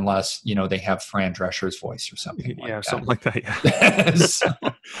voice unless, they have Fran Drescher's voice or something like that. Something like that, yeah.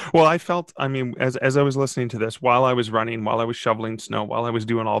 Well, I felt, as I was listening to this, while I was running, while I was shoveling snow, while I was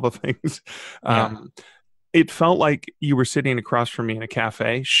doing all the things, it felt like you were sitting across from me in a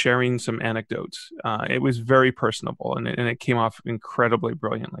cafe sharing some anecdotes. It was very personable, and it came off incredibly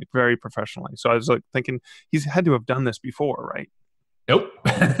brilliantly, very professionally. So I was like thinking, he's had to have done this before, right? Nope.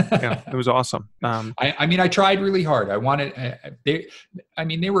 Yeah, it was awesome. I tried really hard. I wanted,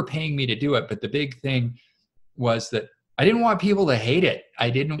 they were paying me to do it, but the big thing was that I didn't want people to hate it. I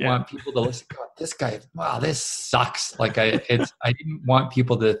didn't want people to listen, God, this guy, wow, this sucks. Like I didn't want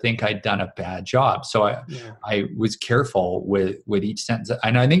people to think I'd done a bad job. So I was careful with each sentence.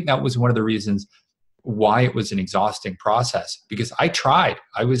 And I think that was one of the reasons why it was an exhausting process, because I tried.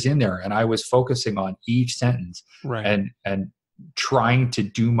 I was in there and I was focusing on each sentence and trying to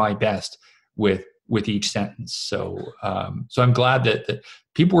do my best with with each sentence. So so I'm glad that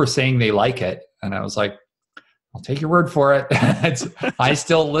people were saying they like it, and I was like, I'll take your word for it. I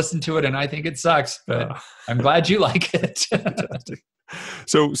still listen to it and I think it sucks, but I'm glad you like it. Fantastic.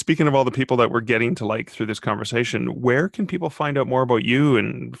 So speaking of all the people that we're getting to like through this conversation, where can people find out more about you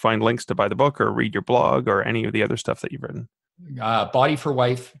and find links to buy the book or read your blog or any of the other stuff that you've written?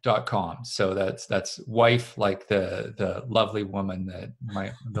 Bodyforwife.com. So that's wife, like the lovely woman,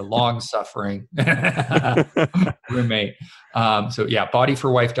 the long suffering roommate. So yeah,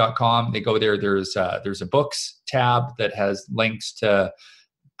 bodyforwife.com. They go there. There's a books tab that has links to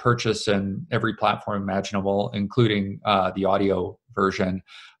purchase in every platform imaginable, including the audio version.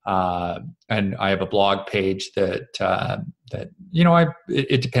 And I have a blog page that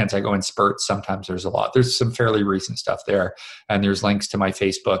it depends. I go in spurts. Sometimes there's some fairly recent stuff there, and there's links to my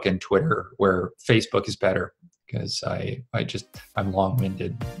Facebook and Twitter, where Facebook is better because I'm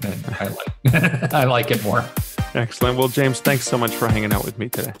long-winded and I like it more. Excellent. Well, James, thanks so much for hanging out with me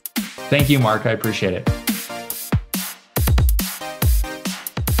today. Thank you, Mark. I appreciate it.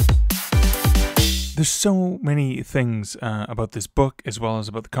 There's so many things about this book, as well as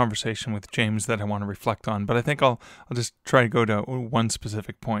about the conversation with James, that I want to reflect on. But I think I'll just try to go to one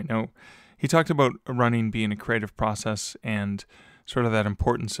specific point. Now, he talked about running being a creative process and sort of that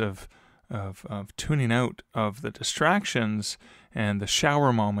importance of tuning out of the distractions and the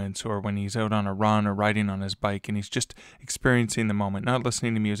shower moments, or when he's out on a run or riding on his bike and he's just experiencing the moment, not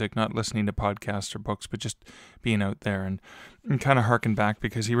listening to music, not listening to podcasts or books, but just being out there, and kind of harken back,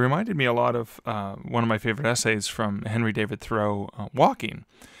 because he reminded me a lot of one of my favorite essays from Henry David Thoreau, Walking.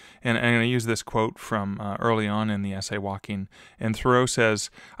 And I'm going to use this quote from early on in the essay Walking. And Thoreau says,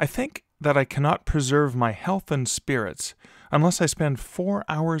 "I think that I cannot preserve my health and spirits unless I spend 4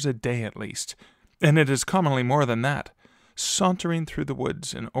 hours a day at least, and it is commonly more than that, sauntering through the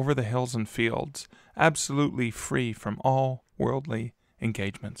woods and over the hills and fields, absolutely free from all worldly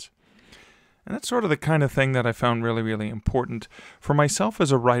engagements." And that's sort of the kind of thing that I found really, really important for myself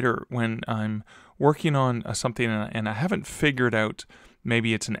as a writer when I'm working on something and I haven't figured out,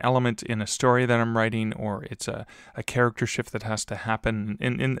 maybe it's an element in a story that I'm writing, or it's a character shift that has to happen.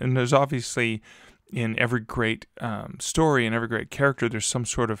 And there's obviously, in every great story and every great character, there's some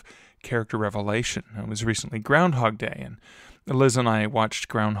sort of character revelation. It was recently Groundhog Day, and Liz and I watched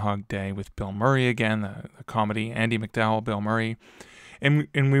Groundhog Day with Bill Murray again, the comedy, Andy McDowell, Bill Murray. And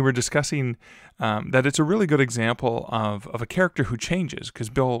we were discussing that it's a really good example of a character who changes, because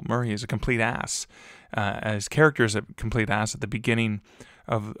Bill Murray is a complete ass. His character is a complete ass at the beginning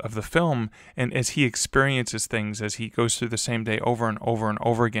of the film, and as he experiences things, as he goes through the same day over and over and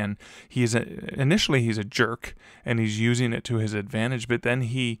over again, initially he's a jerk, and he's using it to his advantage, but then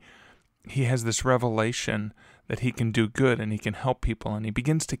he has this revelation that he can do good and he can help people, and he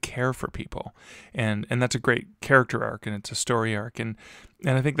begins to care for people, and that's a great character arc, and it's a story arc, and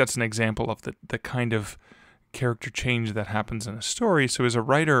I think that's an example of the kind of character change that happens in a story. So as a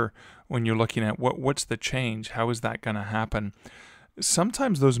writer, when you're looking at what's the change, how is that going to happen,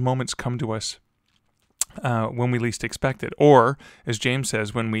 sometimes those moments come to us when we least expect it, or as James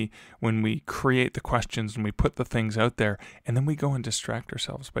says, when we create the questions and we put the things out there, and then we go and distract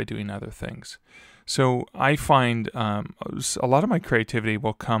ourselves by doing other things. So I find a lot of my creativity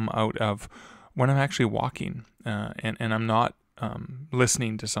will come out of when I'm actually walking, and I'm not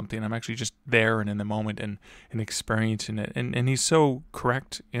listening to something. I'm actually just there and in the moment and experiencing it. And he's so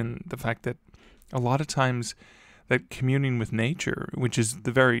correct in the fact that a lot of times that communing with nature, which is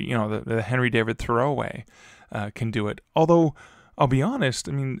the very, the Henry David Thoreau way, can do it. Although, I'll be honest,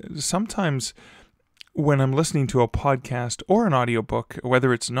 I mean, sometimes when I'm listening to a podcast or an audiobook,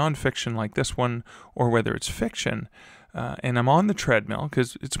 whether it's nonfiction like this one or whether it's fiction, and I'm on the treadmill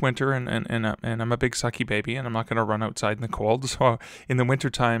because it's winter and I'm a big sucky baby and I'm not going to run outside in the cold. So in the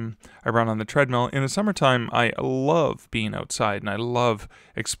wintertime, I run on the treadmill. In the summertime, I love being outside and I love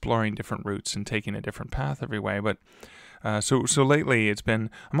exploring different routes and taking a different path every way. But so lately it's been,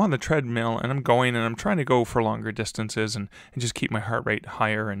 I'm on the treadmill and I'm going and I'm trying to go for longer distances and just keep my heart rate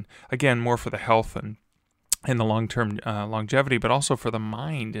higher. And again, more for the health and the long-term longevity, but also for the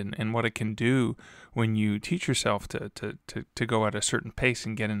mind and what it can do when you teach yourself to go at a certain pace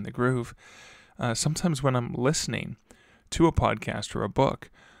and get in the groove. Sometimes when I'm listening to a podcast or a book,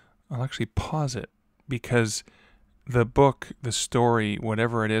 I'll actually pause it because the book, the story,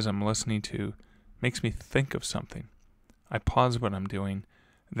 whatever it is I'm listening to, makes me think of something. I pause what I'm doing,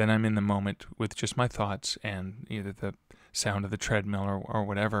 then I'm in the moment with just my thoughts and either the sound of the treadmill or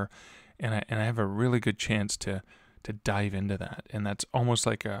whatever, and I have a really good chance to dive into that, and that's almost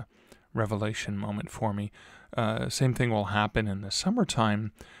like a revelation moment for me. Same thing will happen in the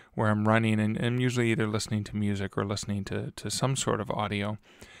summertime where I'm running and I'm usually either listening to music or listening to some sort of audio.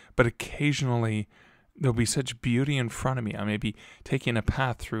 But occasionally there'll be such beauty in front of me. I may be taking a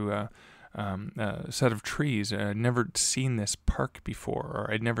path through a set of trees. I'd never seen this park before, or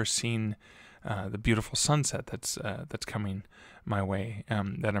I'd never seen the beautiful sunset that's coming my way,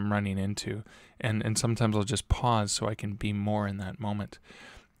 that I'm running into. And sometimes I'll just pause so I can be more in that moment.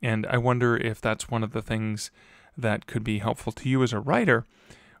 And I wonder if that's one of the things that could be helpful to you as a writer.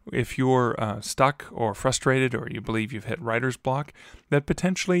 If you're stuck or frustrated, or you believe you've hit writer's block, that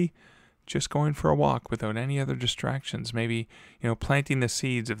potentially just going for a walk without any other distractions, maybe, planting the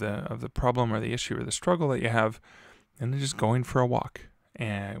seeds of the problem or the issue or the struggle that you have, and then just going for a walk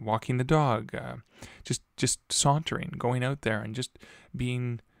and walking the dog, just sauntering, going out there and just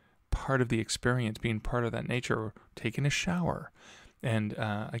being part of the experience, being part of that nature, or taking a shower. And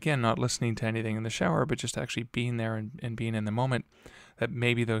again, not listening to anything in the shower, but just actually being there and being in the moment, that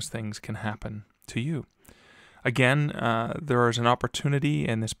maybe those things can happen to you. Again, there is an opportunity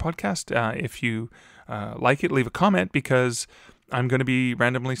in this podcast. If you like it, leave a comment, because I'm going to be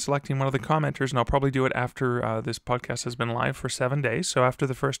randomly selecting one of the commenters, and I'll probably do it after this podcast has been live for 7 days. So after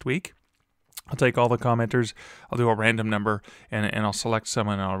the first week, I'll take all the commenters, I'll do a random number, and I'll select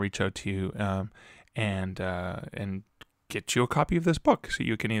someone, and I'll reach out to you and get you a copy of this book so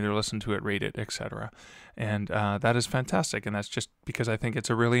you can either listen to it, read it, etc. And that is fantastic. And that's just because I think it's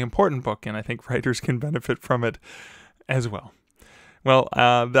a really important book, and I think writers can benefit from it as well. Well,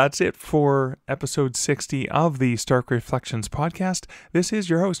 that's it for episode 60 of the Stark Reflections podcast. This is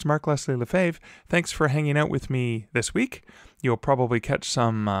your host, Mark Leslie Lefebvre. Thanks for hanging out with me this week. You'll probably catch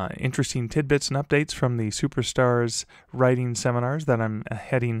some interesting tidbits and updates from the Superstars writing seminars that I'm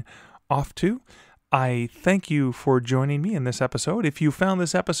heading off to. I thank you for joining me in this episode. If you found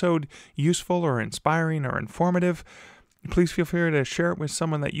this episode useful or inspiring or informative, please feel free to share it with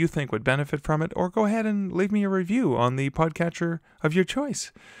someone that you think would benefit from it, or go ahead and leave me a review on the podcatcher of your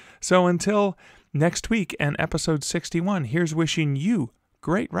choice. So until next week and episode 61, here's wishing you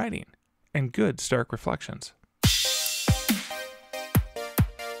great writing and good Stark Reflections.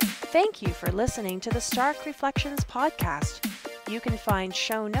 Thank you for listening to the Stark Reflections podcast. You can find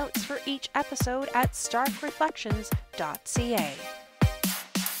show notes for each episode at starkreflections.ca.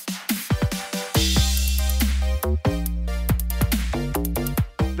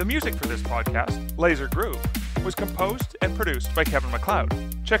 The music for this podcast, Laser Groove, was composed and produced by Kevin MacLeod.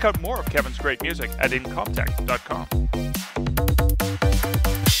 Check out more of Kevin's great music at incomptech.com.